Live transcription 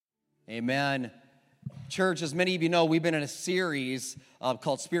Amen. Church, as many of you know, we've been in a series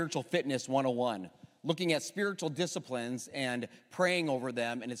called Spiritual Fitness 101, looking at spiritual disciplines and praying over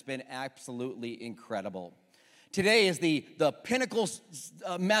them, and it's been absolutely incredible. Today is the pinnacle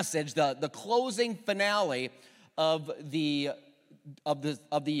message, the closing finale of the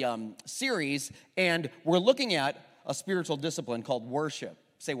series, and we're looking at a spiritual discipline called worship.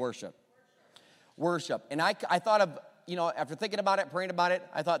 Say worship. Worship. And I thought of, after thinking about it, praying about it,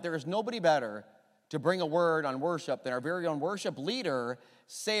 I thought there is nobody better to bring a word on worship than our very own worship leader,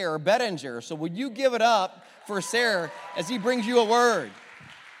 Sayre Bettinger. So would you give it up for Sayre as he brings you a word?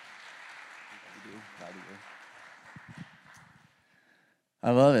 I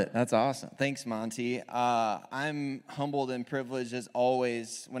love it. That's awesome. Thanks, Monty. I'm humbled and privileged as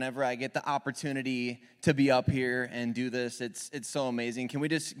always whenever I get the opportunity to be up here and do this. It's so amazing. Can we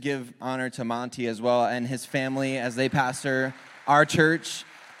just give honor to Monty as well and his family as they pastor our church?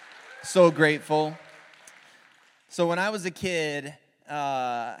 So grateful. So when I was a kid,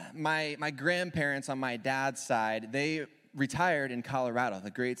 my grandparents on my dad's side, they retired in Colorado, the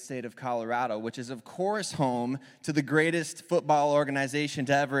great state of Colorado, which is, of course, home to the greatest football organization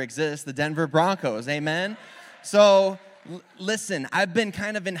to ever exist, the Denver Broncos. Amen? So, listen, I've been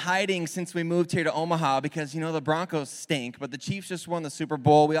kind of in hiding since we moved here to Omaha because, the Broncos stink, but the Chiefs just won the Super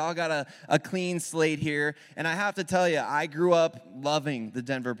Bowl. We all got a clean slate here, and I have to tell you, I grew up loving the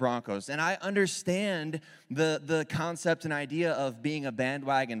Denver Broncos, and I understand the concept and idea of being a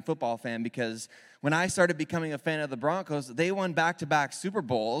bandwagon football fan because when I started becoming a fan of the Broncos, they won back-to-back Super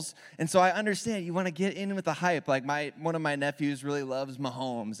Bowls, and so I understand you want to get in with the hype. Like one of my nephews really loves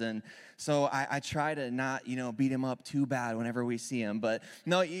Mahomes, and so I try to not, beat him up too bad whenever we see him. But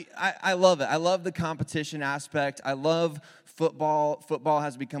no, I love it. I love the competition aspect. I love football. Football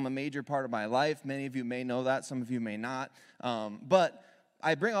has become a major part of my life. Many of you may know that. Some of you may not. But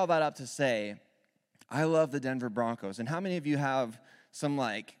I bring all that up to say I love the Denver Broncos. And how many of you have some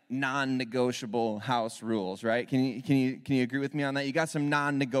non-negotiable house rules, right? Can you agree with me on that? You got some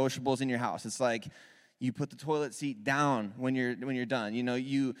non-negotiables in your house. It's like you put the toilet seat down when you're done.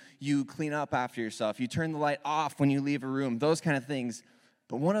 You clean up after yourself. You turn the light off when you leave a room. Those kind of things.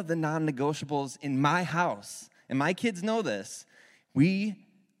 But one of the non-negotiables in my house, and my kids know this, we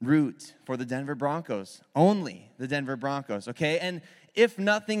root for the Denver Broncos. Only the Denver Broncos, okay? And if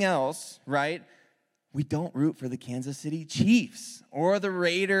nothing else, right, we don't root for the Kansas City Chiefs or the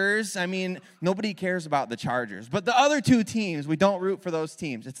Raiders. I mean, nobody cares about the Chargers. But the other two teams, we don't root for those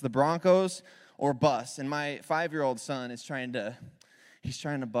teams. It's the Broncos or bust. And my 5-year-old son is trying to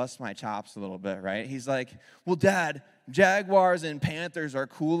bust my chops a little bit, right? He's like, well, Dad, Jaguars and Panthers are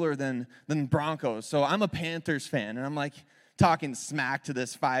cooler than Broncos. So I'm a Panthers fan. And I'm like, talking smack to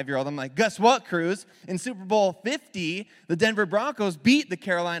this 5-year-old. I'm like, guess what, Cruz? In Super Bowl 50, the Denver Broncos beat the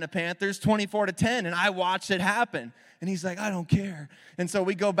Carolina Panthers 24-10, and I watched it happen. And he's like, I don't care. And so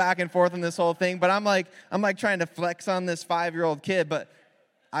we go back and forth on this whole thing, but I'm like trying to flex on this 5-year-old kid. But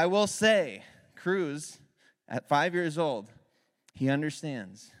I will say, Cruz, at 5 years old, he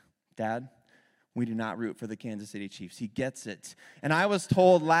understands. Dad, we do not root for the Kansas City Chiefs. He gets it. And I was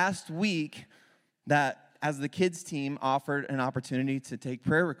told last week that as the kids team offered an opportunity to take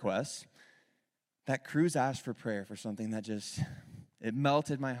prayer requests, that Cruz asked for prayer for something that it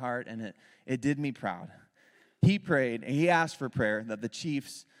melted my heart and it did me proud. He prayed and he asked for prayer that the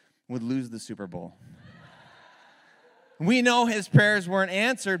Chiefs would lose the Super Bowl. We know his prayers weren't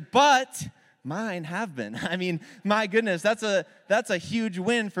answered, but mine have been. I mean, my goodness, that's a huge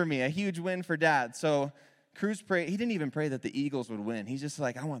win for me, a huge win for Dad. So Cruz prayed. He didn't even pray that the Eagles would win. He's just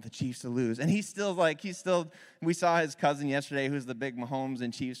like, I want the Chiefs to lose. And we saw his cousin yesterday who's the big Mahomes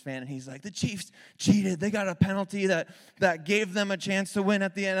and Chiefs fan, and he's like, the Chiefs cheated. They got a penalty that gave them a chance to win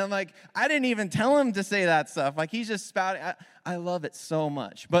at the end. I'm like, I didn't even tell him to say that stuff. Like, he's just spouting. I love it so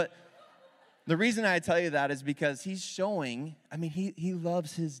much. But the reason I tell you that is because he's showing, he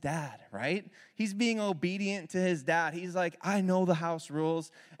loves his dad, right? He's being obedient to his dad. He's like, I know the house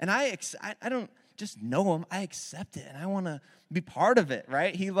rules, and I don't just know him, I accept it, and I want to be part of it,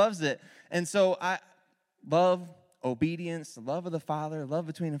 right? He loves it. And so I love obedience, the love of the Father, love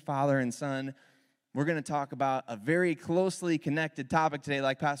between a father and son. We're going to talk about a very closely connected topic today,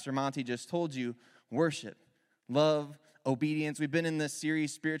 like Pastor Monty just told you, worship, love, obedience. We've been in this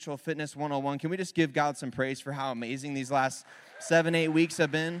series, Spiritual Fitness 101. Can we just give God some praise for how amazing these last 7-8 weeks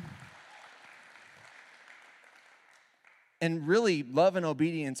have been? And really, love and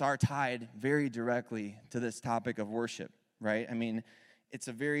obedience are tied very directly to this topic of worship, right? It's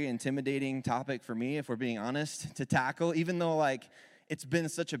a very intimidating topic for me, if we're being honest, to tackle, even though, it's been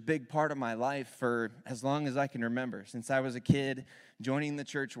such a big part of my life for as long as I can remember. Since I was a kid, joining the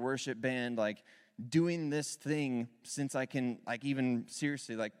church worship band, like doing this thing since I can, like even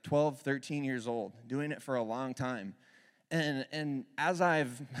seriously, like 12, 13 years old, doing it for a long time. And as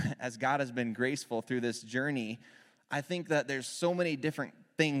God has been graceful through this journey, I think that there's so many different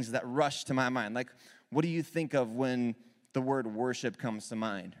things that rush to my mind. Like, what do you think of when the word worship comes to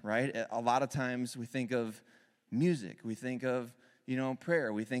mind, right? A lot of times we think of music, we think of,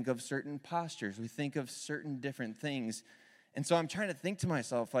 prayer, we think of certain postures, we think of certain different things. And so I'm trying to think to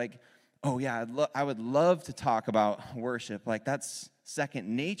myself, like, oh yeah, I would love to talk about worship. Like, that's second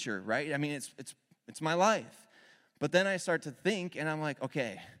nature, right? I mean, it's my life. But then I start to think, and I'm like,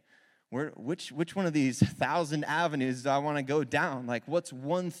 okay, which one of these 1,000 avenues do I want to go down? Like, what's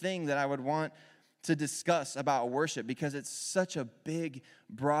one thing that I would want to discuss about worship? Because it's such a big,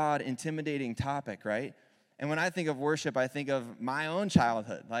 broad, intimidating topic, right? And when I think of worship, I think of my own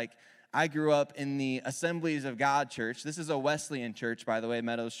childhood. Like, I grew up in the Assemblies of God church. This is a Wesleyan church, by the way,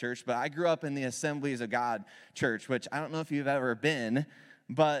 Meadows Church. But I grew up in the Assemblies of God church, which I don't know if you've ever been.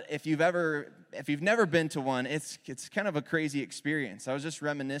 But if you've never been to one, it's kind of a crazy experience. I was just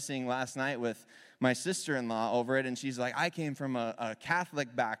reminiscing last night with my sister-in-law over it, and she's like, I came from a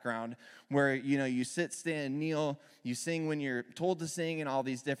Catholic background where, you sit, stand, kneel, you sing when you're told to sing and all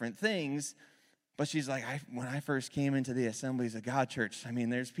these different things. But she's like, when I first came into the Assemblies of God church, I mean,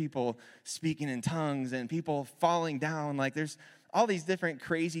 there's people speaking in tongues and people falling down. Like, there's all these different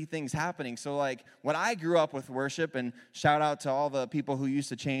crazy things happening. So, like, what I grew up with worship, and shout out to all the people who used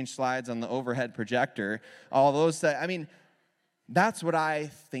to change slides on the overhead projector, all those, that's what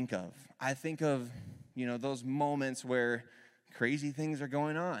I think of. I think of, those moments where crazy things are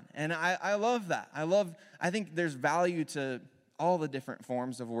going on. And I love that. I think there's value to all the different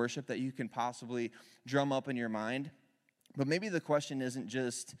forms of worship that you can possibly drum up in your mind. But maybe the question isn't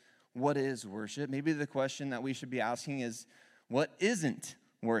just, what is worship? Maybe the question that we should be asking is, what isn't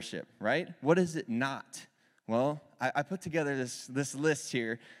worship, right? What is it not? Well, I put together this list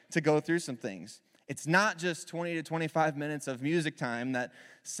here to go through some things. It's not just 20 to 25 minutes of music time that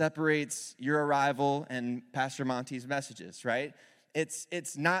separates your arrival and Pastor Monty's messages, right?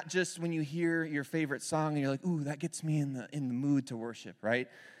 It's not just when you hear your favorite song and you're like, ooh, that gets me in the mood to worship, right?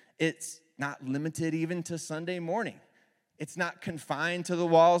 It's not limited even to Sunday morning. It's not confined to the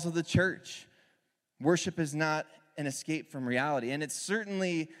walls of the church. Worship is not an escape from reality, and it's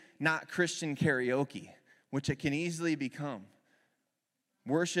certainly not Christian karaoke, which it can easily become.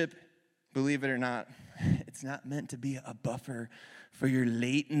 Worship, believe it or not, it's not meant to be a buffer for your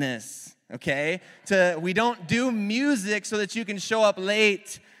lateness, okay? We don't do music so that you can show up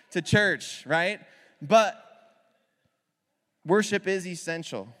late to church, right? But worship is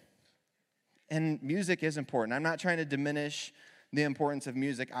essential, and music is important. I'm not trying to diminish the importance of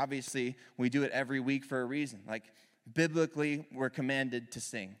music. Obviously, we do it every week for a reason. Like, biblically, we're commanded to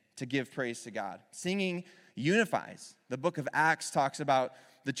sing, to give praise to God. Singing unifies. The book of Acts talks about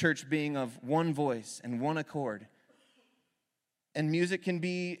the church being of one voice and one accord. And music can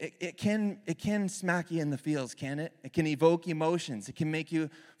be, it can smack you in the feels, can it? It can evoke emotions. It can make you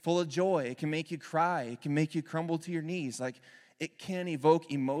full of joy. It can make you cry. It can make you crumble to your knees. Like, it can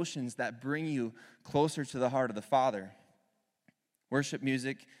evoke emotions that bring you closer to the heart of the Father. Worship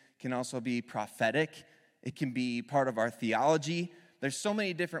music can also be prophetic. It can be part of our theology. There's so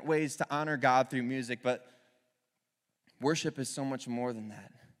many different ways to honor God through music, but worship is so much more than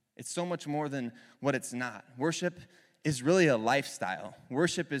that. It's so much more than what it's not. Worship is really a lifestyle.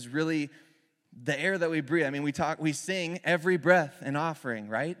 Worship is really the air that we breathe. I mean, we sing every breath an offering,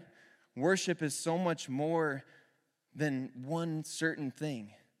 right? Worship is so much more than one certain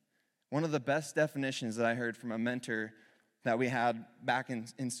thing. One of the best definitions that I heard from a mentor that we had back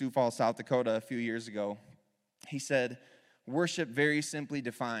in Sioux Falls, South Dakota a few years ago, he said, worship, very simply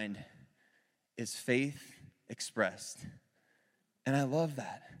defined, is faith expressed. And I love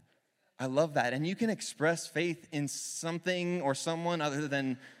that. I love that. And you can express faith in something or someone other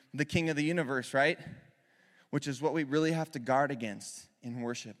than the King of the universe, right? Which is what we really have to guard against in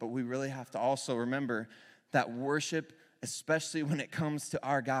worship. But we really have to also remember that worship, especially when it comes to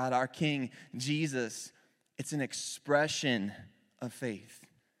our God, our King, Jesus, it's an expression of faith.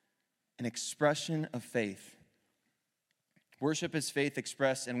 An expression of faith. Worship is faith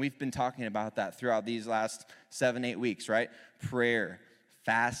expressed, and we've been talking about that throughout these last 7-8 weeks, right? Prayer,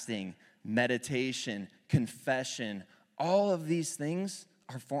 fasting, meditation, confession, all of these things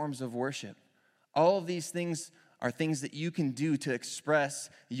are forms of worship. All of these things are things that you can do to express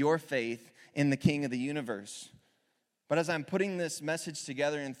your faith in the King of the universe. But as I'm putting this message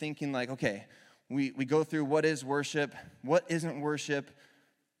together and thinking like, okay, we go through what is worship, what isn't worship,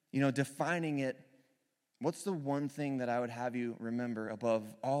 defining it. What's the one thing that I would have you remember above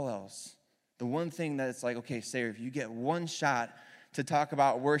all else? The one thing that it's like, okay, Sarah, if you get one shot to talk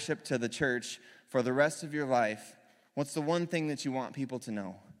about worship to the church for the rest of your life, what's the one thing that you want people to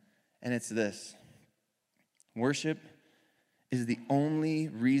know? And it's this: worship is the only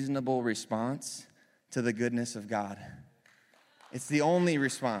reasonable response to the goodness of God. It's the only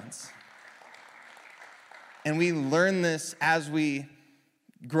response. And we learn this as we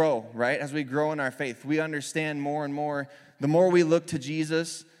grow, right? As we grow in our faith, we understand more and more. The more we look to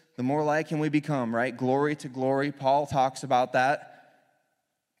Jesus, the more like him we become, right? Glory to glory. Paul talks about that.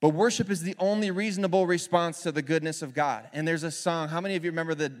 But worship is the only reasonable response to the goodness of God. And there's a song. How many of you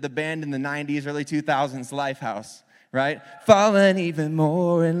remember the band in the 90s, early 2000s, Lifehouse, right? Falling even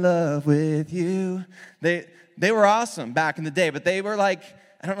more in love with you. They were awesome back in the day, but they were like,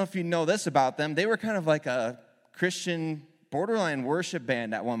 I don't know if you know this about them, they were kind of like a Christian borderline worship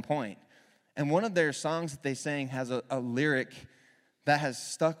band at one point. And one of their songs that they sang has a lyric that has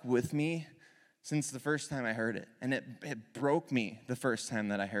stuck with me since the first time I heard it. And it broke me the first time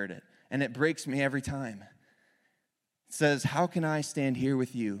that I heard it. And it breaks me every time. It says, how can I stand here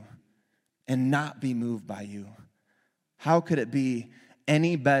with you and not be moved by you? How could it be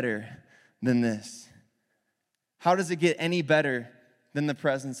any better than this? How does it get any better than the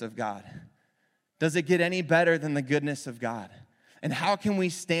presence of God? Does it get any better than the goodness of God? And how can we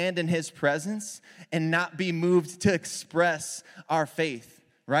stand in his presence and not be moved to express our faith,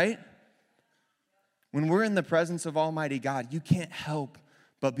 right? When we're in the presence of Almighty God, you can't help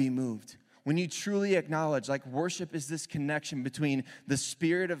but be moved. When you truly acknowledge, like, worship is this connection between the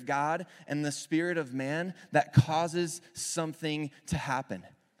Spirit of God and the spirit of man that causes something to happen.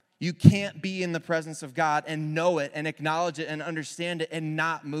 You can't be in the presence of God and know it and acknowledge it and understand it and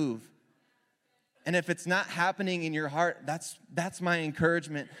not move. And if it's not happening in your heart, that's my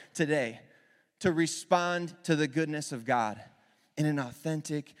encouragement today, to respond to the goodness of God in an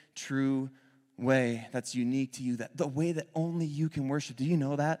authentic, true way that's unique to you, that the way that only you can worship. Do you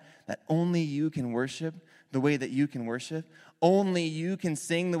know that? That only you can worship the way that you can worship? Only you can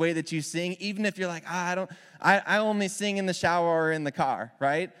sing the way that you sing, even if you're like, I only sing in the shower or in the car,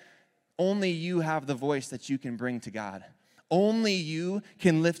 right? Only you have the voice that you can bring to God. Only you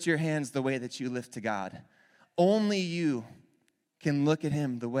can lift your hands the way that you lift to God. Only you can look at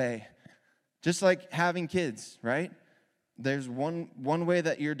him the way. Just like having kids, right? There's one way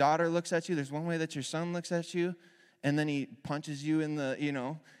that your daughter looks at you. There's one way that your son looks at you. And then he punches you in the,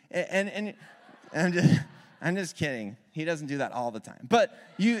 And I'm just kidding. He doesn't do that all the time. But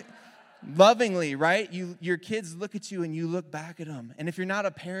you... lovingly, right? Your kids look at you and you look back at them. And if you're not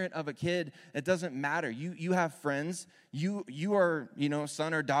a parent of a kid, it doesn't matter. You have friends. You are,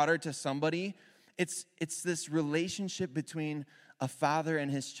 son or daughter to somebody. It's this relationship between a father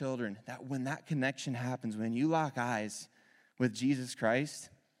and his children, that when that connection happens, when you lock eyes with Jesus Christ,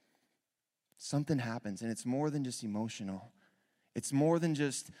 something happens. And it's more than just emotional. It's more than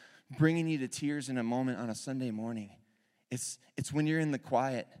just bringing you to tears in a moment on a Sunday morning. It's when you're in the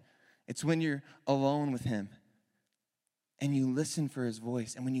quiet. It's when you're alone with him and you listen for his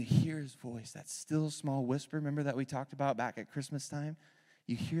voice. And when you hear his voice, that still small whisper, remember that we talked about back at Christmas time?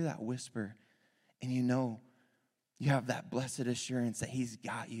 You hear that whisper and you know you have that blessed assurance that he's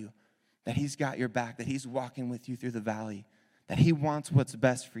got you, that he's got your back, that he's walking with you through the valley, that he wants what's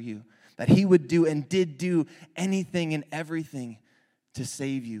best for you, that he would do and did do anything and everything to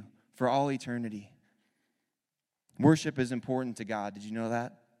save you for all eternity. Worship is important to God. Did you know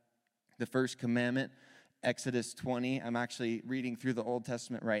that? The first commandment, Exodus 20. I'm actually reading through the Old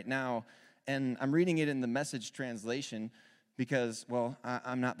Testament right now, and I'm reading it in the Message translation because, well,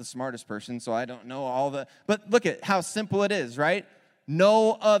 I'm not the smartest person, so I don't know all the... But look at how simple it is, right?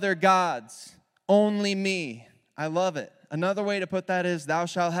 No other gods, only me. I love it. Another way to put that is, thou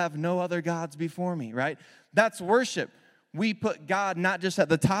shalt have no other gods before me, right? That's worship. We put God not just at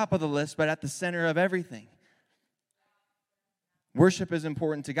the top of the list, but at the center of everything. Worship is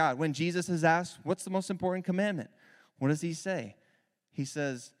important to God. When Jesus is asked, what's the most important commandment? What does he say? He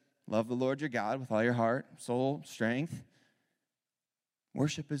says, love the Lord your God with all your heart, soul, strength.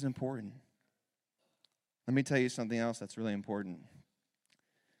 Worship is important. Let me tell you something else that's really important.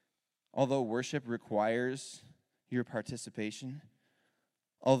 Although worship requires your participation,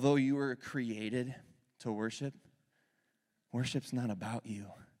 although you were created to worship, worship's not about you.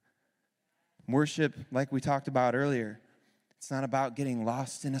 Worship, like we talked about earlier, it's not about getting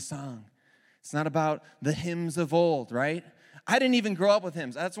lost in a song. It's not about the hymns of old, right? I didn't even grow up with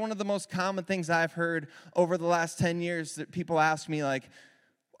hymns. That's one of the most common things I've heard over the last 10 years that people ask me, like,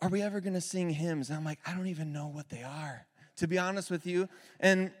 are we ever going to sing hymns? And I'm like, I don't even know what they are, to be honest with you.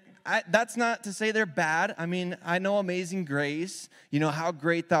 And that's not to say they're bad. I mean, I know Amazing Grace, How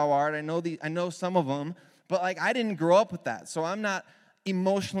Great Thou Art. I know some of them, but like I didn't grow up with that. So I'm not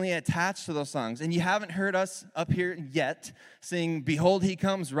emotionally attached to those songs. And you haven't heard us up here yet sing, Behold, he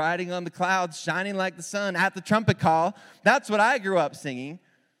comes riding on the clouds, shining like the sun at the trumpet call. That's what I grew up singing.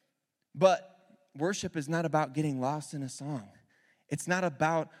 But worship is not about getting lost in a song. It's not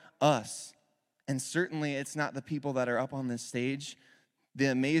about us. And certainly it's not the people that are up on this stage, the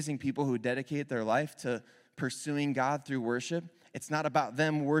amazing people who dedicate their life to pursuing God through worship. It's not about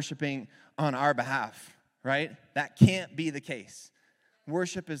them worshiping on our behalf, right? That can't be the case.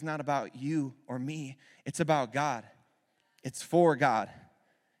 Worship is not about you or me. It's about God. It's for God.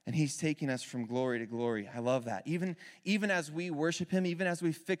 And he's taking us from glory to glory. I love that. Even as we worship him, even as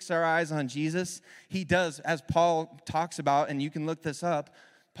we fix our eyes on Jesus, he does, as Paul talks about, and you can look this up,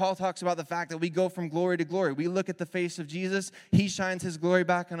 Paul talks about the fact that we go from glory to glory. We look at the face of Jesus, he shines his glory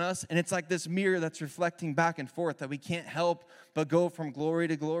back on us, and it's like this mirror that's reflecting back and forth that we can't help but go from glory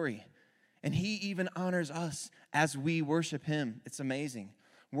to glory. And he even honors us as we worship him. It's amazing.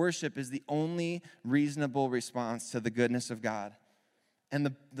 Worship is the only reasonable response to the goodness of God.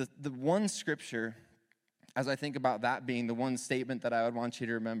 And the one scripture, as I think about that being the one statement that I would want you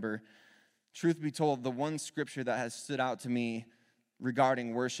to remember, truth be told, the one scripture that has stood out to me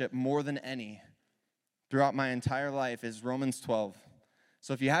regarding worship more than any throughout my entire life is Romans 12.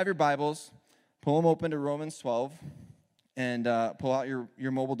 So if you have your Bibles, pull them open to Romans 12 and pull out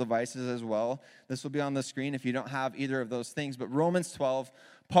your mobile devices as well. This will be on the screen if you don't have either of those things. But Romans 12,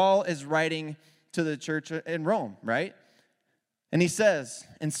 Paul is writing to the church in Rome, right? And he says,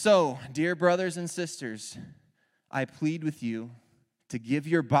 and so, dear brothers and sisters, I plead with you to give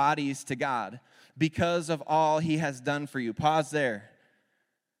your bodies to God because of all he has done for you. Pause there.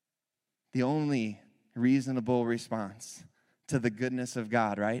 The only reasonable response to the goodness of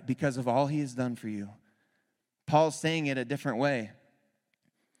God, right? Because of all he has done for you. Paul's saying it a different way.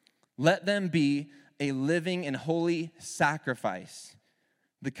 Let them be a living and holy sacrifice,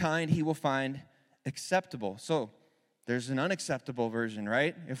 the kind he will find acceptable. So, there's an unacceptable version,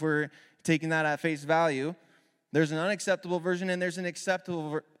 right? If we're taking that at face value, there's an unacceptable version and there's an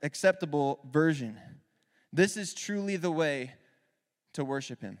acceptable version. This is truly the way to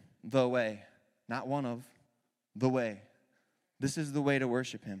worship him. The way. Not one of. The way. This is the way to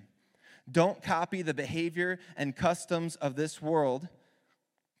worship him. Don't copy the behavior and customs of this world,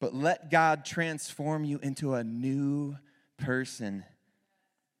 but let God transform you into a new person.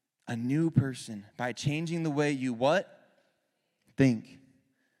 A new person by changing the way you what? Think.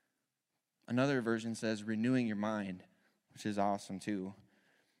 Another version says renewing your mind, which is awesome too.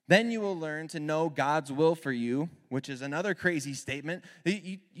 Then you will learn to know God's will for you, which is another crazy statement.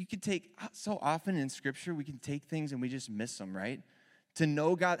 You could take, so often in Scripture, we can take things and we just miss them, right? To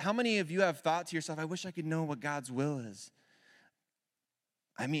know God. How many of you have thought to yourself, I wish I could know what God's will is?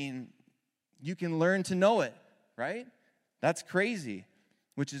 I mean, you can learn to know it, right? That's crazy.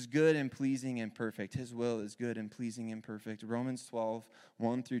 Which is good and pleasing and perfect. His will is good and pleasing and perfect. Romans 12,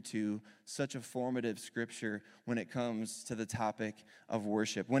 1 through 2, such a formative scripture when it comes to the topic of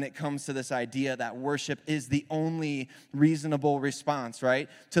worship. When it comes to this idea that worship is the only reasonable response, right,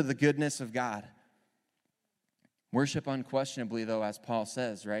 to the goodness of God. Worship unquestionably, though, as Paul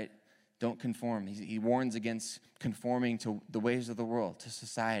says, right, don't conform. He warns against conforming to the ways of the world, to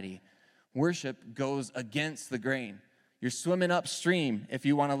society. Worship goes against the grain. You're swimming upstream if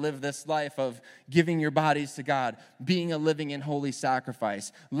you want to live this life of giving your bodies to God, being a living and holy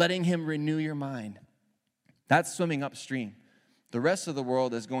sacrifice, letting him renew your mind. That's swimming upstream. The rest of the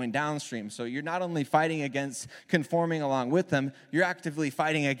world is going downstream. So you're not only fighting against conforming along with them, you're actively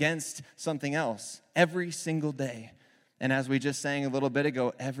fighting against something else every single day. And as we just sang a little bit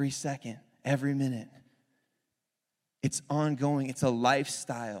ago, every second, every minute. It's ongoing. It's a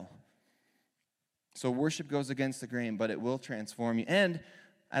lifestyle. So worship goes against the grain, but it will transform you. And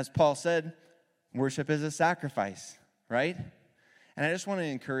as Paul said, worship is a sacrifice, right? And I just want to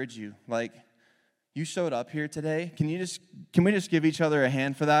encourage you, like, you showed up here today. Can we just give each other a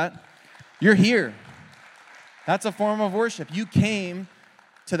hand for that? You're here. That's a form of worship. You came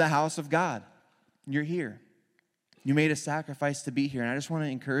to the house of God. You're here. You made a sacrifice to be here. And I just want to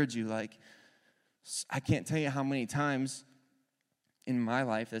encourage you, like, I can't tell you how many times in my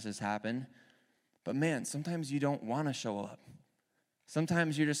life this has happened. But man, sometimes you don't want to show up.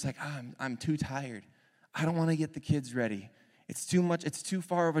 Sometimes you're just like, I'm too tired. I don't want to get the kids ready. It's too much. It's too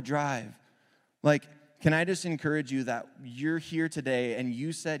far of a drive. Like, can I just encourage you that you're here today and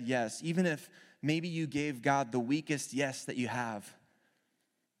you said yes, even if maybe you gave God the weakest yes that you have.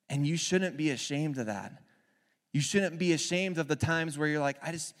 And you shouldn't be ashamed of that. You shouldn't be ashamed of the times where you're like,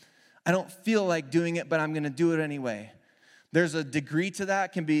 I don't feel like doing it, but I'm going to do it anyway. There's a degree to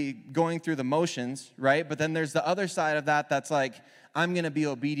that, can be going through the motions, right? But then there's the other side of that that's like, I'm going to be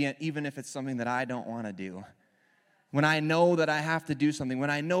obedient even if it's something that I don't want to do. When I know that I have to do something, when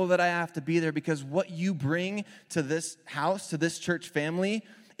I know that I have to be there, because what you bring to this house, to this church family,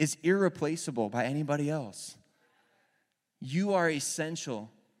 is irreplaceable by anybody else. You are essential,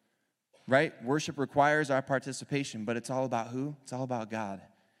 right? Worship requires our participation, but it's all about who? It's all about God.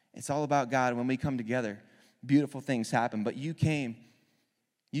 It's all about God. When we come together, beautiful things happen. But you came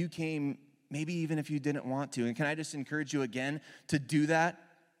maybe even if you didn't want to. And can I just encourage you again to do that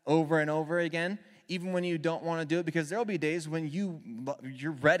over and over again, even when you don't want to do it? Because there'll be days when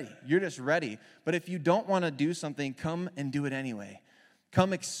you're ready. You're just ready. But if you don't want to do something, come and do it anyway.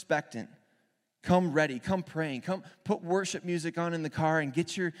 Come expectant. Come ready. Come praying. Come put worship music on in the car and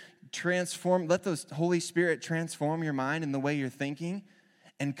let the Holy Spirit transform your mind and the way you're thinking.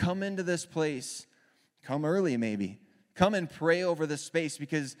 And come into this place. Come early maybe. Come and pray over this space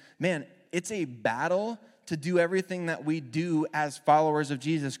because, man, it's a battle to do everything that we do as followers of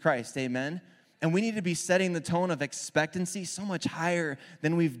Jesus Christ. Amen? And we need to be setting the tone of expectancy so much higher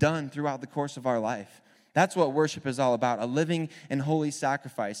than we've done throughout the course of our life. That's what worship is all about, a living and holy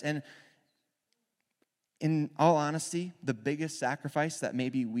sacrifice. And in all honesty, the biggest sacrifice that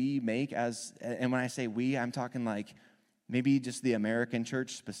maybe we make and when I say we, I'm talking like maybe just the American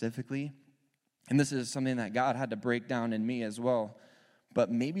church specifically, and this is something that God had to break down in me as well, but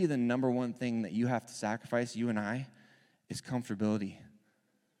maybe the number one thing that you have to sacrifice, you and I, is comfortability.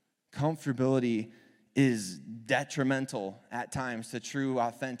 Comfortability is detrimental at times to true,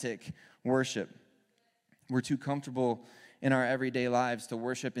 authentic worship. We're too comfortable in our everyday lives to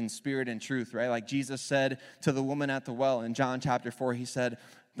worship in spirit and truth, right? Like Jesus said to the woman at the well in John chapter 4, he said,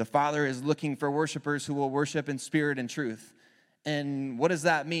 the Father is looking for worshipers who will worship in spirit and truth. And what does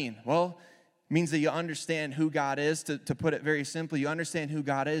that mean? Well, it means that you understand who God is. To put it very simply, you understand who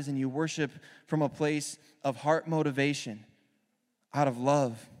God is and you worship from a place of heart motivation, out of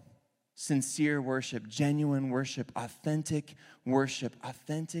love, sincere worship, genuine worship, authentic,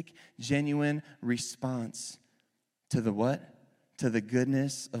 genuine response to the what? To the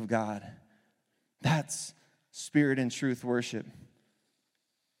goodness of God. That's spirit and truth worship.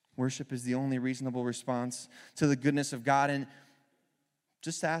 Worship is the only reasonable response to the goodness of God. And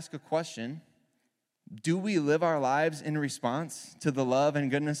just to ask a question, do we live our lives in response to the love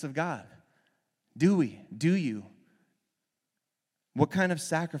and goodness of God? Do we? Do you? What kind of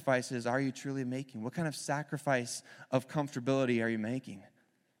sacrifices are you truly making? What kind of sacrifice of comfortability are you making?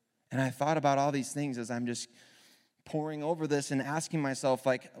 And I thought about all these things as I'm just poring over this and asking myself,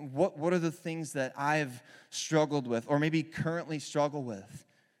 like, what are the things that I've struggled with or maybe currently struggle with?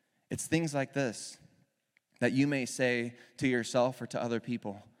 It's things like this that you may say to yourself or to other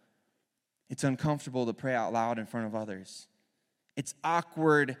people. It's uncomfortable to pray out loud in front of others. It's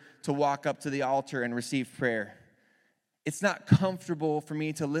awkward to walk up to the altar and receive prayer. It's not comfortable for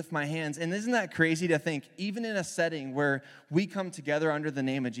me to lift my hands. And isn't that crazy to think, even in a setting where we come together under the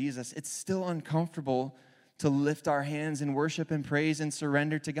name of Jesus, it's still uncomfortable to lift our hands in worship and praise and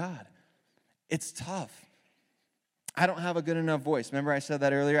surrender to God. It's tough. I don't have a good enough voice. Remember I said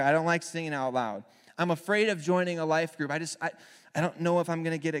that earlier? I don't like singing out loud. I'm afraid of joining a life group. I don't know if I'm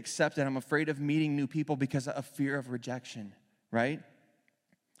going to get accepted. I'm afraid of meeting new people because of fear of rejection, right?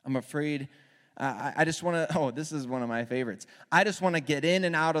 I'm afraid. I just want to, this is one of my favorites. I just want to get in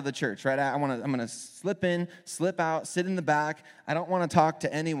and out of the church, right? I'm going to slip in, slip out, sit in the back. I don't want to talk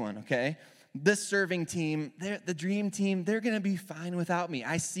to anyone, okay? This serving team, the dream team, they're going to be fine without me.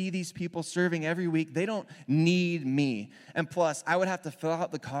 I see these people serving every week. They don't need me. And plus, I would have to fill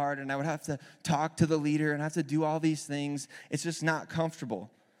out the card, and I would have to talk to the leader, and I have to do all these things. It's just not comfortable.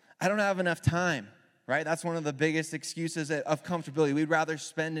 I don't have enough time, right? That's one of the biggest excuses of comfortability. We'd rather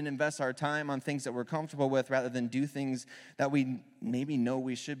spend and invest our time on things that we're comfortable with rather than do things that we maybe know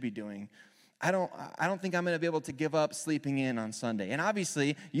we should be doing. I don't think I'm going to be able to give up sleeping in on Sunday. And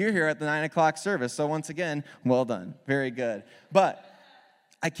obviously, you're here at the 9 o'clock service, so once again, well done. Very good. But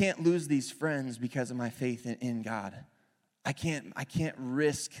I can't lose these friends because of my faith in God. I can't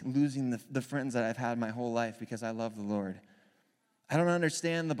risk losing the friends that I've had my whole life because I love the Lord. I don't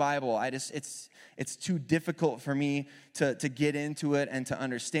understand the Bible. It's too difficult for me to get into it and to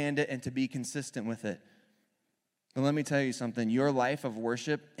understand it and to be consistent with it. But let me tell you something. Your life of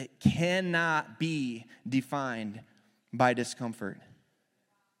worship, it cannot be defined by discomfort.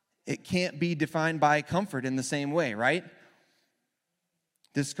 It can't be defined by comfort in the same way, right?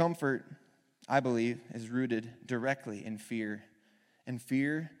 Discomfort, I believe, is rooted directly in fear. And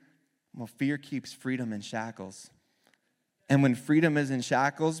fear Well, fear keeps freedom in shackles. And when freedom is in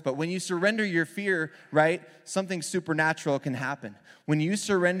shackles, but when you surrender your fear, right, something supernatural can happen. When you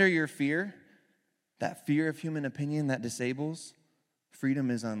surrender your fear, that fear of human opinion that disables,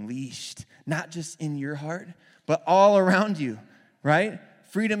 freedom is unleashed, not just in your heart, but all around you, right?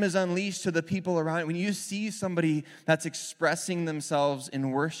 Freedom is unleashed to the people around you. When you see somebody that's expressing themselves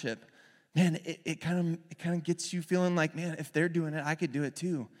in worship, man, it kind of gets you feeling like, man, if they're doing it, I could do it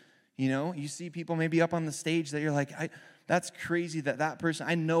too. You know, you see people maybe up on the stage that you're like, that's crazy that person,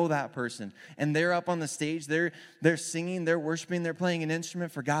 I know that person. And they're up on the stage, they're singing, they're worshiping, they're playing an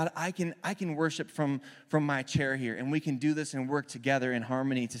instrument for God. I can worship from my chair here, and we can do this and work together in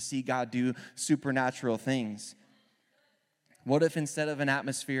harmony to see God do supernatural things. What if instead of an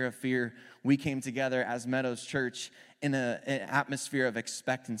atmosphere of fear, we came together as Meadows Church in an atmosphere of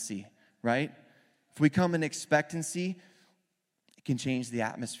expectancy, right? If we come in expectancy, it can change the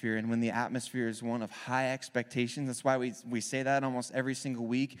atmosphere. And when the atmosphere is one of high expectations, that's why we say that almost every single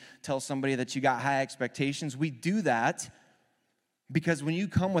week. Tell somebody that you got high expectations. We do that because when you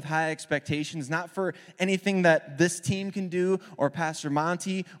come with high expectations, not for anything that this team can do or Pastor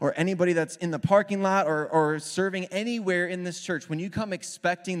Monty or anybody that's in the parking lot or serving anywhere in this church, when you come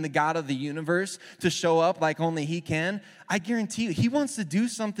expecting the God of the universe to show up like only he can, I guarantee you, he wants to do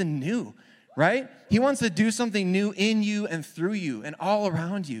something new. Right? He wants to do something new in you and through you and all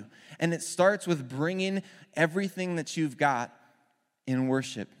around you. And it starts with bringing everything that you've got in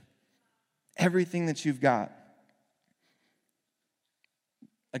worship. Everything that you've got.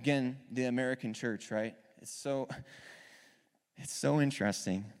 Again, the American church, right? It's so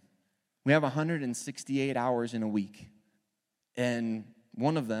interesting. We have 168 hours in a week. And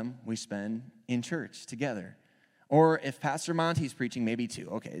one of them we spend in church together. Or if Pastor Monty's preaching, maybe 2.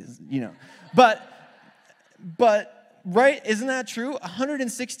 Okay, you know. But right, isn't that true?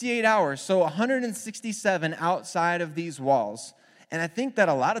 168 hours, so 167 outside of these walls. And I think that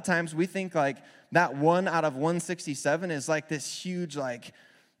a lot of times we think like that 1 out of 167 is like this huge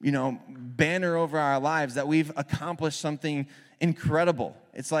banner over our lives that we've accomplished something incredible.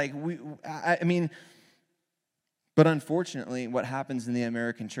 It's like but unfortunately, what happens in the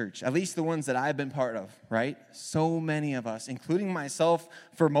American church, at least the ones that I've been part of, right? So many of us, including myself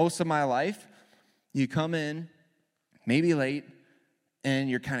for most of my life, you come in, maybe late, and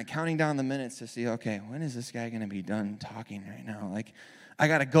you're kind of counting down the minutes to see, okay, when is this guy going to be done talking right now? Like, I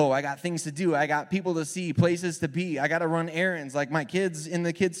got to go. I got things to do. I got people to see, places to be. I got to run errands. Like, my kids in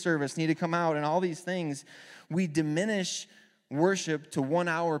the kids' service need to come out and all these things. We diminish worship to 1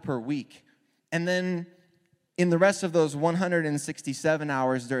 hour per week. And then in the rest of those 167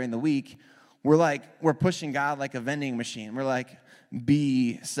 hours during the week, we're pushing God like a vending machine. We're like,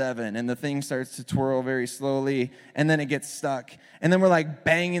 B7, and the thing starts to twirl very slowly, and then it gets stuck. And then we're like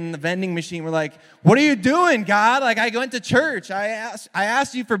banging the vending machine. We're like, what are you doing, God? Like, I went to church. I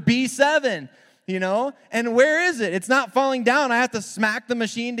asked you for B7, and where is it? It's not falling down. I have to smack the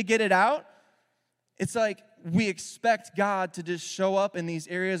machine to get it out. It's like we expect God to just show up in these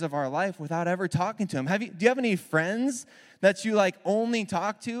areas of our life without ever talking to him. Do you have any friends that you only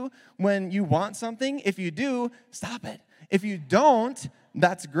talk to when you want something? If you do, stop it. If you don't,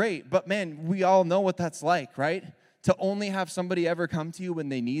 that's great. But man, we all know what that's like, right? To only have somebody ever come to you when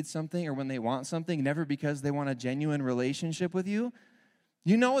they need something or when they want something, never because they want a genuine relationship with you.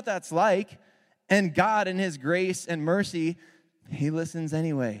 You know what that's like. And God, in his grace and mercy, he listens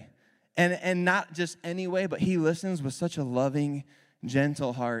anyway. And not just anyway, but he listens with such a loving,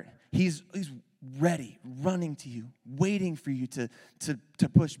 gentle heart. He's ready, running to you, waiting for you to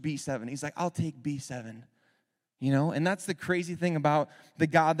push B7. He's like, I'll take B7. And that's the crazy thing about the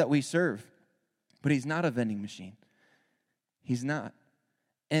God that we serve. But he's not a vending machine. He's not.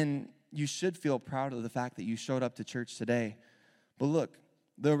 And you should feel proud of the fact that you showed up to church today. But look,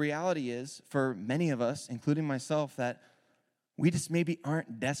 the reality is, for many of us, including myself, that we just maybe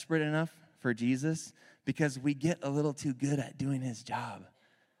aren't desperate enough for Jesus because we get a little too good at doing his job.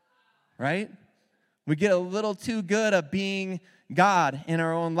 Right? We get a little too good at being God in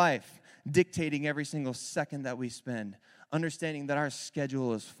our own life, dictating every single second that we spend, understanding that our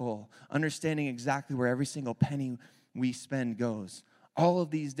schedule is full, understanding exactly where every single penny we spend goes. All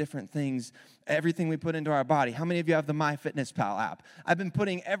of these different things, everything we put into our body. How many of you have the MyFitnessPal app? I've been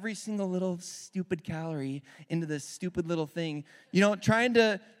putting every single little stupid calorie into this stupid little thing, trying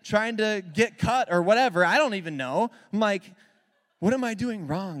to get cut or whatever. I don't even know. I'm like, what am I doing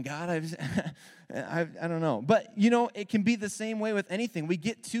wrong, God? I don't know. But, it can be the same way with anything. We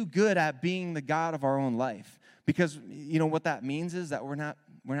get too good at being the God of our own life because, what that means is that we're not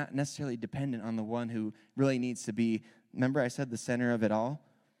necessarily dependent on the one who really needs to be. Remember I said the center of it all?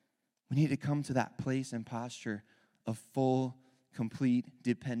 We need to come to that place and posture of full, complete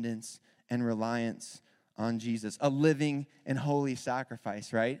dependence and reliance on Jesus. A living and holy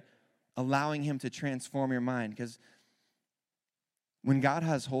sacrifice, right? Allowing him to transform your mind. Because when God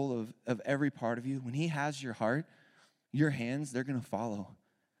has hold of every part of you, when he has your heart, your hands, they're going to follow.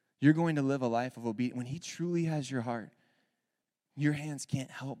 You're going to live a life of obedience. When he truly has your heart, your hands can't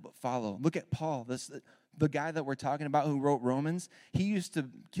help but follow. Look at Paul, the guy that we're talking about who wrote Romans. He used to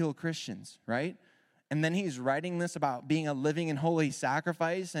kill Christians, right? And then he's writing this about being a living and holy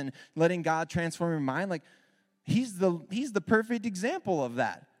sacrifice and letting God transform your mind. Like, he's the perfect example of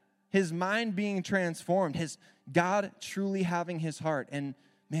that. His mind being transformed, his God truly having his heart. And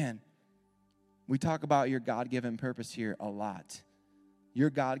man, we talk about your God-given purpose here a lot. Your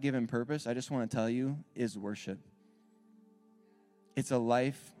God-given purpose, I just want to tell you, is worship. It's a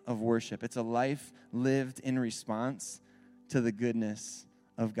life of worship. It's a life lived in response to the goodness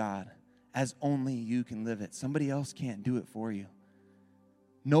of God, as only you can live it. Somebody else can't do it for you.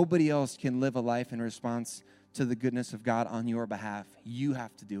 Nobody else can live a life in response to the goodness of God on your behalf. You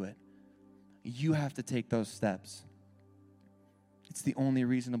have to do it. You have to take those steps. It's the only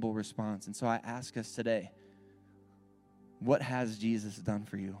reasonable response. And so I ask us today, what has Jesus done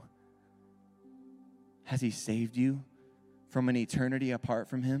for you? Has he saved you from an eternity apart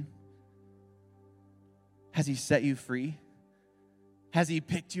from him? Has he set you free? Has he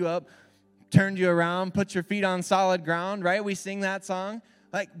picked you up, turned you around, put your feet on solid ground, right? We sing that song.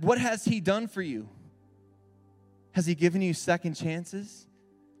 Like, what has he done for you? Has he given you second chances?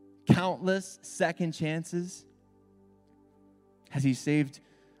 Countless second chances? Has he saved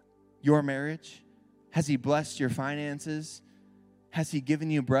your marriage? Has he blessed your finances? Has he given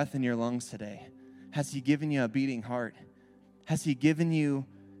you breath in your lungs today? Has he given you a beating heart? Has he given you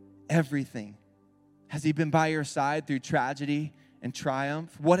everything? Has he been by your side through tragedy and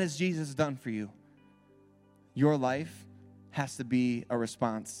triumph? What has Jesus done for you? Your life has to be a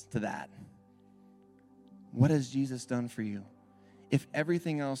response to that. What has Jesus done for you? If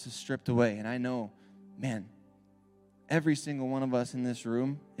everything else is stripped away, and I know, man, every single one of us in this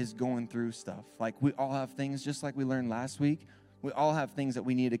room is going through stuff. Like, we all have things, just like we learned last week. We all have things that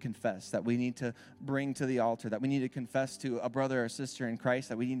we need to confess, that we need to bring to the altar, that we need to confess to a brother or sister in Christ,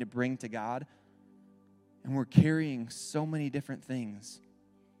 that we need to bring to God. And we're carrying so many different things.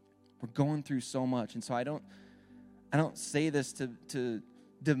 We're going through so much. And so I don't say this to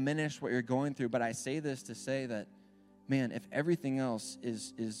diminish what you're going through, but I say this to say that, man, if everything else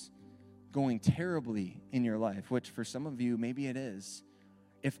is going terribly in your life, which for some of you, maybe it is,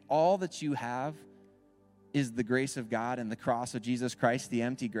 if all that you have is the grace of God and the cross of Jesus Christ, the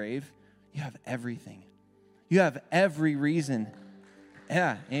empty grave, you have everything. You have every reason.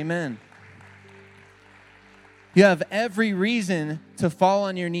 Yeah, amen. You have every reason to fall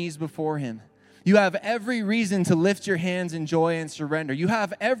on your knees before him. You have every reason to lift your hands in joy and surrender. You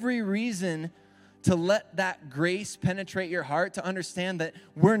have every reason to let that grace penetrate your heart, to understand that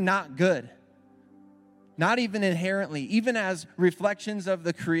we're not good. Not even inherently. Even as reflections of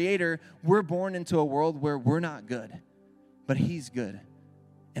the Creator, we're born into a world where we're not good. But he's good.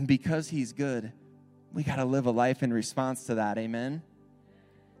 And because he's good, we got to live a life in response to that. Amen?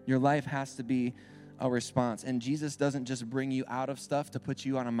 Your life has to be a response. And Jesus doesn't just bring you out of stuff to put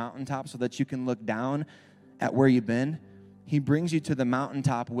you on a mountaintop so that you can look down at where you've been. He brings you to the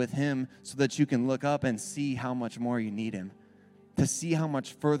mountaintop with him so that you can look up and see how much more you need him. To see how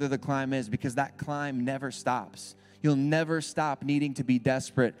much further the climb is, because that climb never stops. You'll never stop needing to be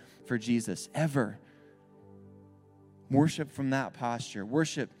desperate for Jesus, ever. Worship from that posture.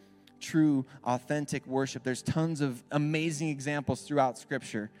 Worship, true, authentic worship. There's tons of amazing examples throughout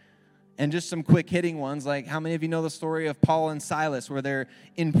Scripture. And just some quick hitting ones, like how many of you know the story of Paul and Silas, where they're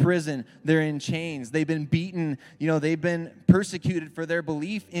in prison, they're in chains, they've been beaten, they've been persecuted for their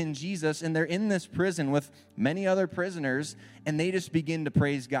belief in Jesus, and they're in this prison with many other prisoners, and they just begin to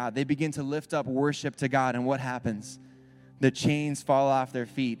praise God. They begin to lift up worship to God, and what happens? The chains fall off their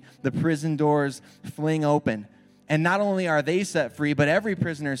feet. The prison doors fling open. And not only are they set free, but every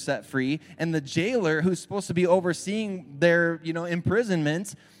prisoner is set free, and the jailer, who's supposed to be overseeing their,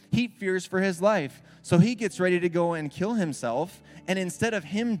 imprisonment, he fears for his life. So he gets ready to go and kill himself. And instead of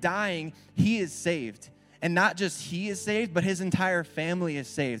him dying, he is saved. And not just he is saved, but his entire family is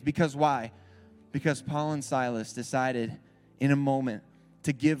saved. Because why? Because Paul and Silas decided in a moment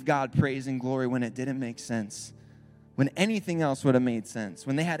to give God praise and glory when it didn't make sense. When anything else would have made sense.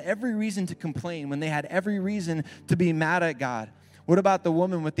 When they had every reason to complain. When they had every reason to be mad at God. What about the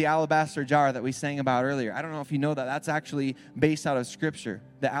woman with the alabaster jar that we sang about earlier? I don't know if you know that. That's actually based out of Scripture.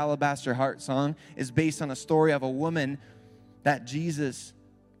 The Alabaster Heart song is based on a story of a woman that Jesus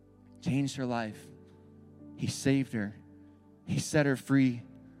changed her life. He saved her. He set her free.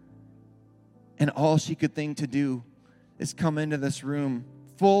 And all she could think to do is come into this room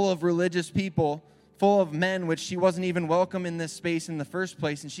full of religious people, full of men, which she wasn't even welcome in this space in the first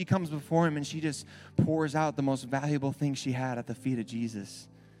place. And she comes before him and she just pours out the most valuable thing she had at the feet of Jesus.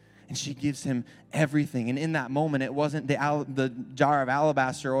 And she gives him everything. And in that moment, it wasn't the jar of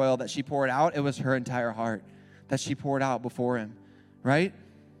alabaster oil that she poured out. It was her entire heart that she poured out before him, right?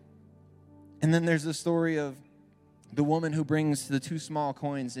 And then there's the story of the woman who brings the 2 small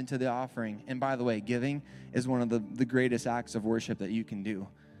coins into the offering. And by the way, giving is one of the greatest acts of worship that you can do.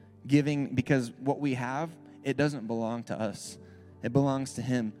 Giving, because what we have, it doesn't belong to us. It belongs to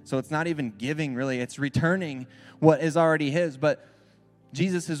him. So it's not even giving, really. It's returning what is already his. But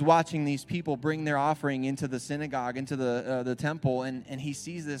Jesus is watching these people bring their offering into the synagogue, into the temple, and he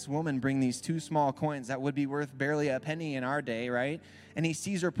sees this woman bring these 2 small coins that would be worth barely a penny in our day, right? And he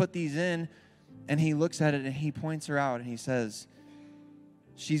sees her put these in, and he looks at it, and he points her out, and he says,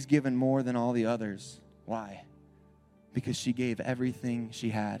 she's given more than all the others. Why? Because she gave everything she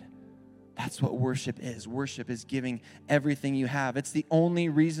had. That's what worship is. Worship is giving everything you have. It's the only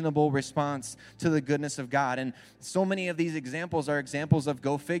reasonable response to the goodness of God. And so many of these examples are examples of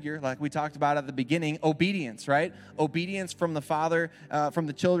go figure, like we talked about at the beginning, obedience, right? Obedience from the father, from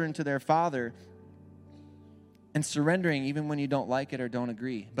the children to their father. And surrendering even when you don't like it or don't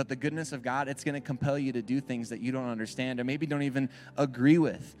agree. But the goodness of God, it's going to compel you to do things that you don't understand or maybe don't even agree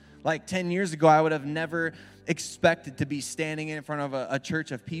with. Like 10 years ago, I would have never expected to be standing in front of a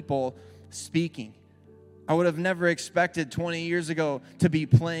church of people speaking. I would have never expected 20 years ago to be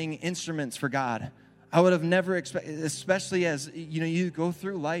playing instruments for God. I would have never expected, especially as you go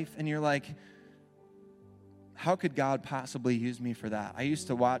through life and you're like, how could God possibly use me for that? I used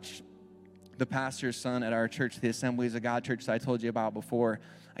to watch the pastor's son at our church, the Assemblies of God church that I told you about before.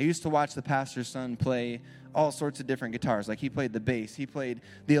 I used to watch the pastor's son play all sorts of different guitars. Like he played the bass, he played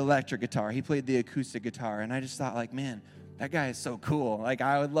the electric guitar, he played the acoustic guitar. And I just thought like, man, that guy is so cool. Like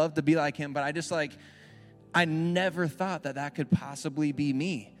I would love to be like him, but I never thought that could possibly be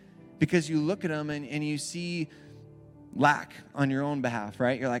me. Because you look at him and you see lack on your own behalf,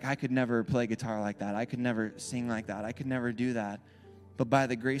 right? You're like, I could never play guitar like that. I could never sing like that. I could never do that. But by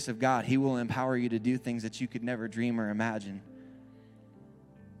the grace of God, he will empower you to do things that you could never dream or imagine.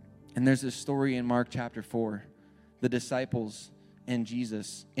 And there's this story in Mark chapter 4. The disciples and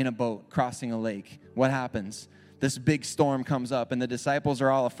Jesus in a boat crossing a lake. What happens? This big storm comes up, and the disciples are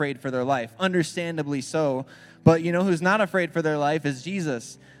all afraid for their life. Understandably so. But you know who's not afraid for their life is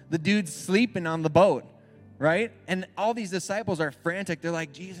Jesus. The dude's sleeping on the boat, right? And all these disciples are frantic. They're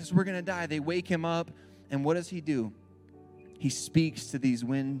like, Jesus, we're going to die. They wake him up. And what does he do? He speaks to these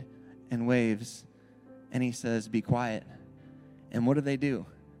wind and waves, and he says, be quiet. And what do?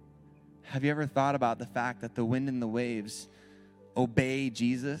 Have you ever thought about the fact that the wind and the waves obey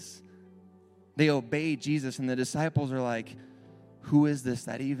Jesus? They obey Jesus, and the disciples are like, who is this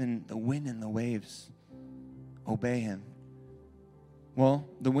that even the wind and the waves obey him? Well,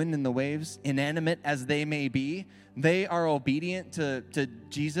 the wind and the waves, inanimate as they may be, they are obedient to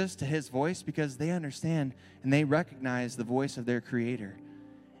Jesus, to his voice, because they understand and they recognize the voice of their Creator.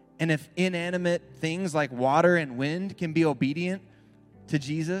 And if inanimate things like water and wind can be obedient to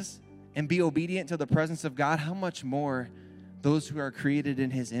Jesus and be obedient to the presence of God, how much more those who are created in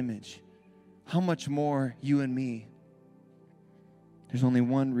his image? How much more you and me? There's only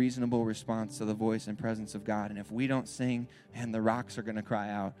one reasonable response to the voice and presence of God. And if we don't sing, man, the rocks are going to cry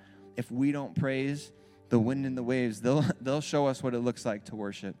out. If we don't praise, the wind and the waves, they'll show us what it looks like to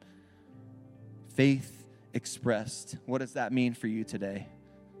worship. Faith expressed. What does that mean for you today?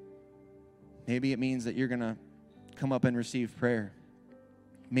 Maybe it means that you're going to come up and receive prayer.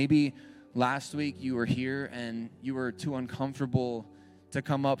 Maybe last week you were here and you were too uncomfortable to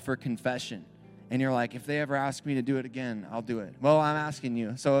come up for confession. And you're like, if they ever ask me to do it again, I'll do it. Well, I'm asking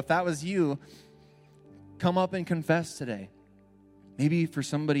you. So if that was you, come up and confess today. Maybe for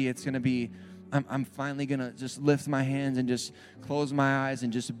somebody it's going to be, I'm finally going to just lift my hands and just close my eyes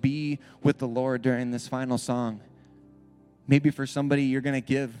and just be with the Lord during this final song. Maybe for somebody you're going to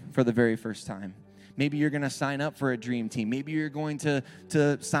give for the very first time. Maybe you're going to sign up for a dream team. Maybe you're going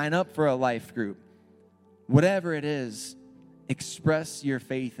to sign up for a life group. Whatever it is, express your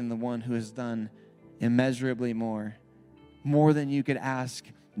faith in the one who has done immeasurably more than you could ask,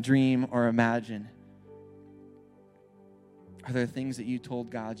 dream, or imagine. Are there things that you told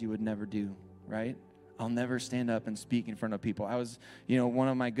God you would never do, right? I'll never stand up and speak in front of people. I was, one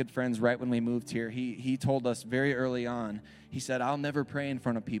of my good friends right when we moved here, he told us very early on, he said, I'll never pray in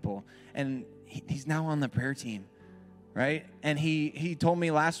front of people. And he's now on the prayer team. right? And he told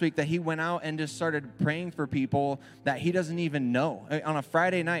me last week that he went out and just started praying for people that he doesn't even know. On a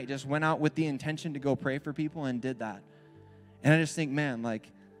Friday night, just went out with the intention to go pray for people and did that. And I just think, man,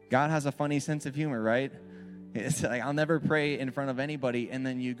 like, God has a funny sense of humor, right? It's like, I'll never pray in front of anybody, and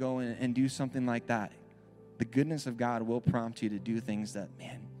then you go and do something like that. The goodness of God will prompt you to do things that,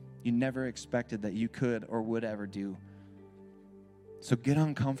 man, you never expected that you could or would ever do. So get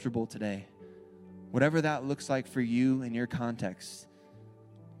uncomfortable today. Whatever that looks like for you in your context,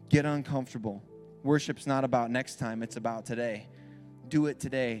 get uncomfortable. Worship's not about next time, it's about today. Do it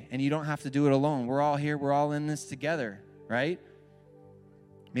today, and you don't have to do it alone. We're all here, we're all in this together, right?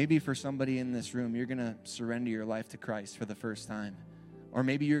 Maybe for somebody in this room, you're going to surrender your life to Christ for the first time. Or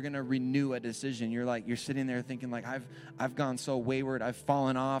maybe you're going to renew a decision. You're sitting there thinking like, I've gone so wayward, I've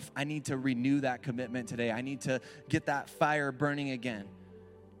fallen off. I need to renew that commitment today. I need to get that fire burning again.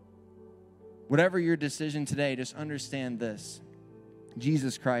 Whatever your decision today, just understand this.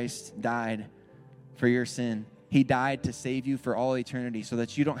 Jesus Christ died for your sin. He died to save you for all eternity so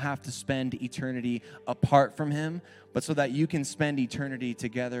that you don't have to spend eternity apart from him, but so that you can spend eternity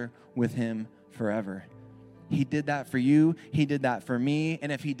together with him forever. He did that for you. He did that for me. And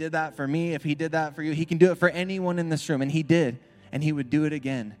if he did that for me, if he did that for you, he can do it for anyone in this room. And he did. And he would do it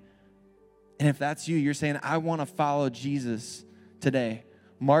again. And if that's you, you're saying, I want to follow Jesus today.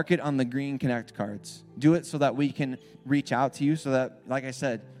 Mark it on the green Connect cards. Do it so that we can reach out to you, so that, like I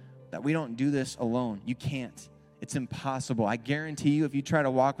said, that we don't do this alone. You can't. It's impossible. I guarantee you, if you try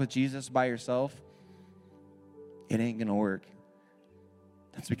to walk with Jesus by yourself, it ain't going to work.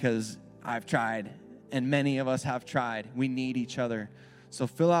 That's because I've tried, and many of us have tried. We need each other. So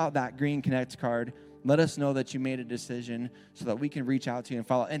fill out that green Connect card. Let us know that you made a decision so that we can reach out to you and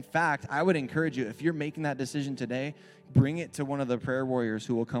follow. In fact, I would encourage you, if you're making that decision today, bring it to one of the prayer warriors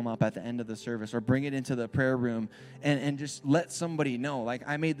who will come up at the end of the service, or bring it into the prayer room and just let somebody know, like,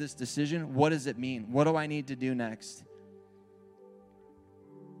 I made this decision. What does it mean? What do I need to do next?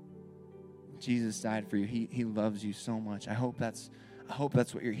 Jesus died for you. He loves you so much. I hope that's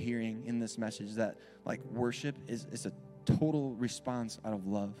what you're hearing in this message, that like worship is a total response out of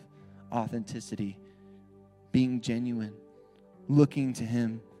love, authenticity, being genuine, looking to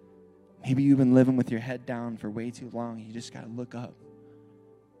him. Maybe you've been living with your head down for way too long. You just got to look up.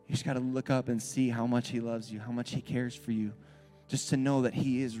 You just got to look up and see how much he loves you, how much he cares for you. Just to know that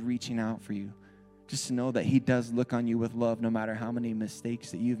he is reaching out for you. Just to know that he does look on you with love, no matter how many mistakes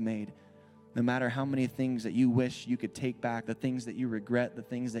that you've made. No matter how many things that you wish you could take back, the things that you regret, the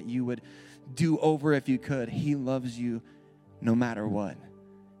things that you would do over if you could. He loves you no matter what.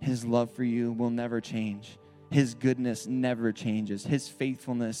 His love for you will never change. His goodness never changes. His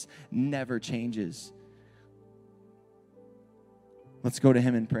faithfulness never changes. Let's go to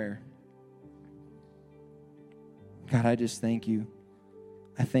him in prayer. God, I just thank you.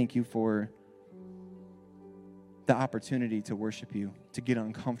 I thank you for the opportunity to worship you, to get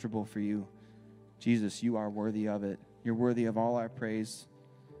uncomfortable for you. Jesus, you are worthy of it. You're worthy of all our praise.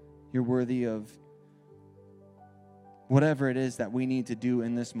 You're worthy of whatever it is that we need to do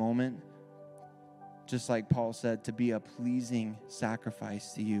in this moment. Just like Paul said, to be a pleasing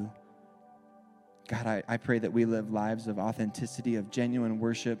sacrifice to you. God, I pray that we live lives of authenticity, of genuine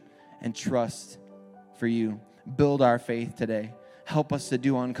worship and trust for you. Build our faith today. Help us to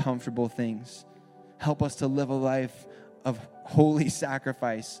do uncomfortable things. Help us to live a life of holy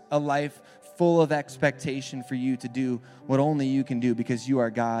sacrifice, a life full of expectation for you to do what only you can do, because you are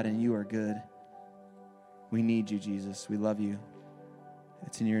God and you are good. We need you, Jesus. We love you.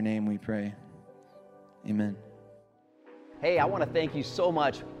 It's in your name we pray. Amen. Hey, I want to thank you so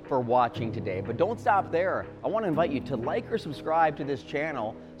much for watching today, but don't stop there. I want to invite you to like or subscribe to this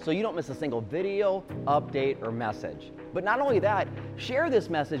channel so you don't miss a single video, update, or message. But not only that, share this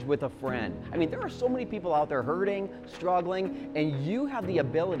message with a friend. I mean, there are so many people out there hurting, struggling, and you have the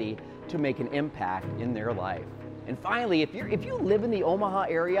ability to make an impact in their life. And finally, if you live in the Omaha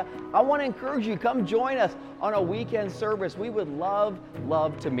area, I want to encourage you, come join us on a weekend service. We would love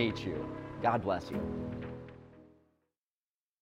to meet you. God bless you.